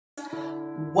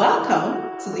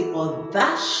Welcome to the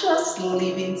Audacious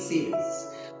Living series.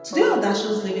 Today,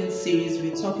 Audacious Living series,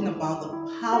 we're talking about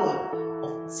the power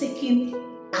of taking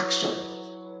action.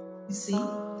 You see,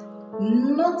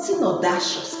 nothing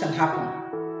audacious can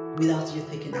happen without you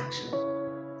taking action.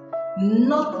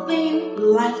 Nothing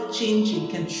life-changing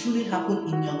can truly happen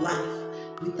in your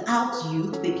life without you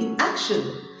taking action.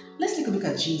 Let's take a look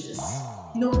at Jesus.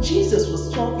 You know, Jesus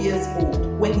was 12 years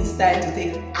old when he started to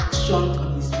take action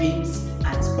on his dreams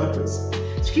and his purpose.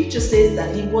 Scripture says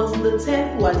that he was in the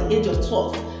temple at the age of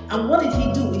 12. And what did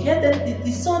he do?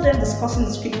 He saw them discussing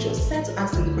the scriptures. He started to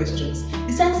ask them questions.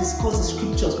 He started to discuss the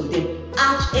scriptures with them.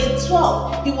 At age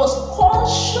 12, he was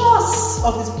conscious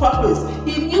of his purpose.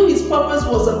 He knew his purpose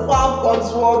was about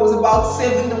God's word, was about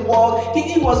saving the world. He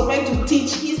knew he was meant to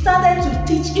teach. He started to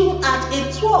teach even at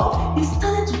age 12. He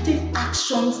started to take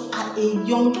actions at a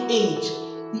young age.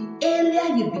 The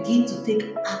earlier you begin to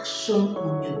take action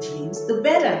on your dreams, the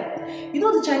better. You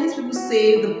know, the Chinese people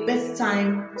say the best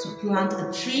time to plant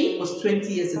a tree was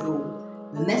 20 years ago.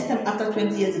 The next time after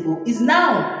 20 years ago is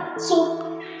now.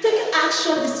 So taking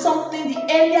action is something the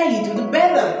earlier you do, the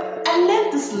better. I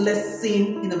learned this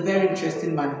lesson in a very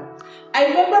interesting manner. I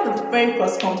remember the very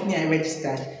first company I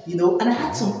registered, and I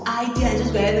had some idea. I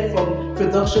just graduated from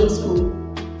production school,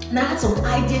 and I had some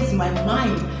ideas in my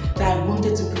mind that I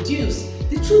wanted to produce.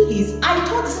 The truth is, I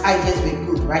thought these ideas were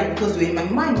good, right? Because they were in my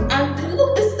mind, and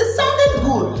look, it sounded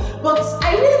good. But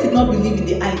I really did not believe in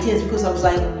the ideas because I was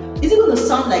like, is it going to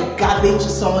sound like garbage to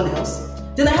someone else?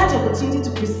 Then I had the opportunity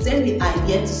to present the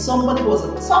idea to somebody who was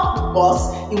a top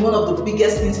boss in one of the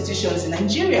biggest institutions in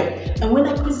Nigeria. And when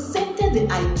I presented the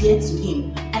idea to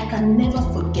him, I can never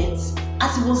forget,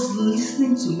 as he was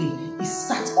listening to me, he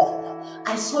sat up.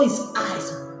 I saw his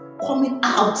eyes coming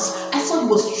out. I saw he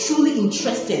was truly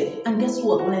interested. And guess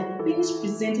what? When I finished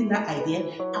presenting that idea,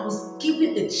 I was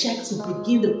given a check to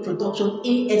begin the production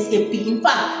ASAP. In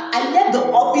fact, I left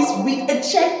the office with a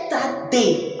check that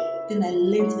day. Then I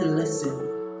learned a lesson.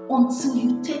 Until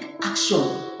you take action,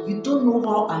 you don't know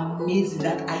how amazing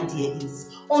that idea is.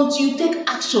 Until you take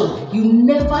action, you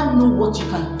never know what you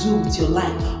can do with your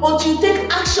life. Until you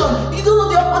take action, you don't know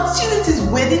the opportunities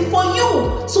waiting for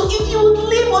you. So if you would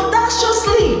live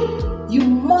audaciously, you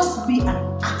must be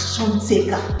an action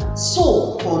taker.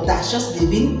 So for audacious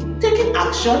living, taking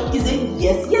action is a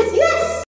yes, yes, yes.